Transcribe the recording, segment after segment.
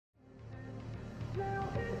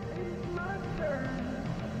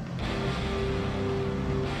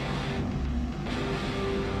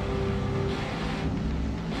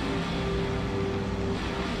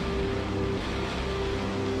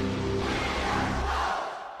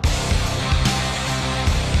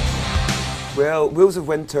Well, Wheels of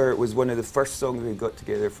Winter was one of the first songs we got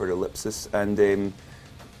together for Ellipsis, and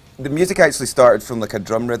the music actually started from like a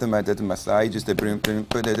drum rhythm I did on my side, just a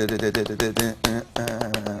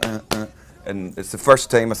and it's the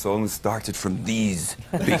first time a song started from these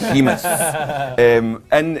behemoths.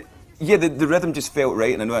 And yeah, the rhythm just felt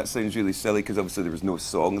right, and I know that sounds really silly because obviously there was no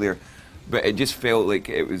song there, but it just felt like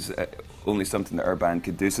it was only something that our band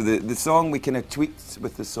could do. So the song, we kind of tweaked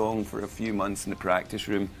with the song for a few months in the practice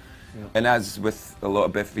room. Yeah. And as with a lot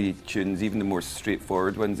of Biffy tunes, even the more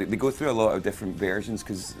straightforward ones, they go through a lot of different versions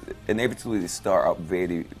because inevitably they start up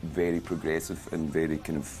very, very progressive and very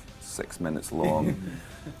kind of 6 minutes long.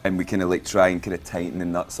 And we kind of like try and kind of tighten the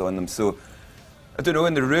nuts on them. So, I don't know,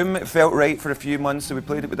 in the room it felt right for a few months, so we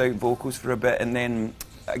played it without vocals for a bit, and then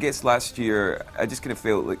I guess last year I just kind of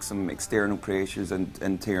felt like some external pressures and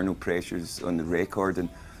internal pressures on the record.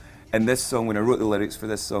 And this song, when I wrote the lyrics for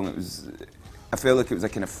this song, I felt like it was a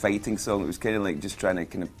kind of fighting song. It was kind of like just trying to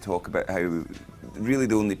kind of talk about how really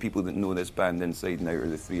the only people that know this band inside and out are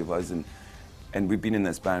the three of us. And we've been in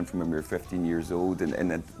this band from when we were 15 years old,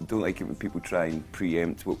 and I don't like it when people try and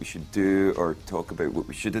preempt what we should do or talk about what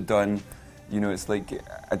we should have done. You know, it's like,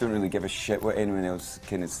 I don't really give a shit what anyone else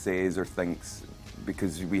kind of says or thinks,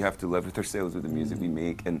 because we have to live with ourselves with the music we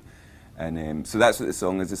make. And so that's what the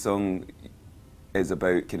song is. The song is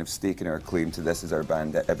about kind of staking our claim to this as our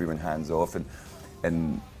band, that everyone hands off.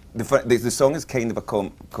 And the song is kind of a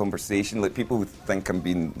conversation. Like, people would think I'm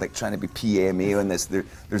being like trying to be PMA on this.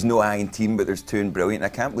 There's no I in team, but there's two and brilliant.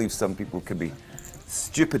 And I can't believe some people could be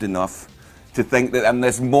stupid enough to think that I'm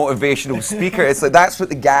this motivational speaker. It's like, that's what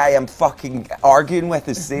the guy I'm fucking arguing with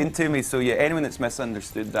is saying to me. So yeah, anyone that's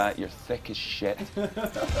misunderstood that, you're thick as shit.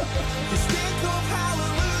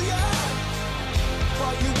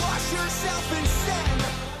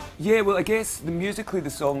 Yeah, well, I guess musically the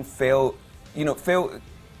song felt, you know,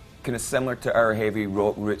 kind of similar to our heavy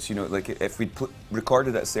rock roots. You know, like if we'd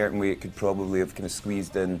recorded it a certain way, it could probably have kind of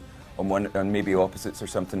squeezed in on maybe opposites or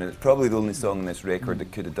something. And it's probably the only song on this record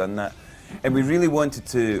that could have done that. And we really wanted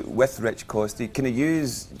to, with Rich Costey, kind of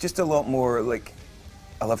use just a lot more, like,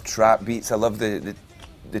 I love trap beats. I love the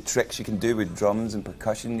tricks you can do with drums and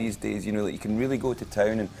percussion these days. You know, like you can really go to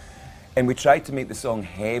town. And we tried to make the song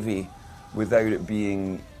heavy without it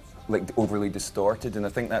being like overly distorted, and I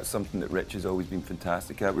think that's something that Rich has always been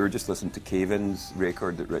fantastic at. We were just listening to Caven's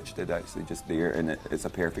record that Rich did actually just there, and it's a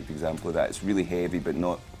perfect example of that. It's really heavy but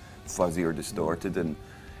not fuzzy or distorted, and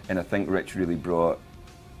I think Rich really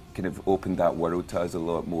kind of opened that world to us a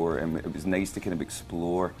lot more, and it was nice to kind of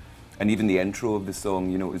explore. And even the intro of the song,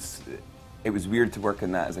 you know, it was weird to work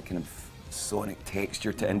on that as a kind of sonic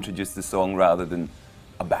texture to introduce the song rather than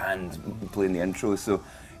a band playing the intro. So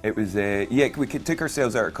it was, yeah, we took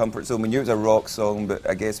ourselves out of our comfort zone. We knew it was a rock song, but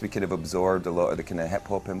I guess we could have absorbed a lot of the kind of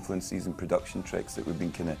hip-hop influences and production tricks that we've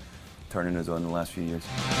been kind of turning us on the last few years.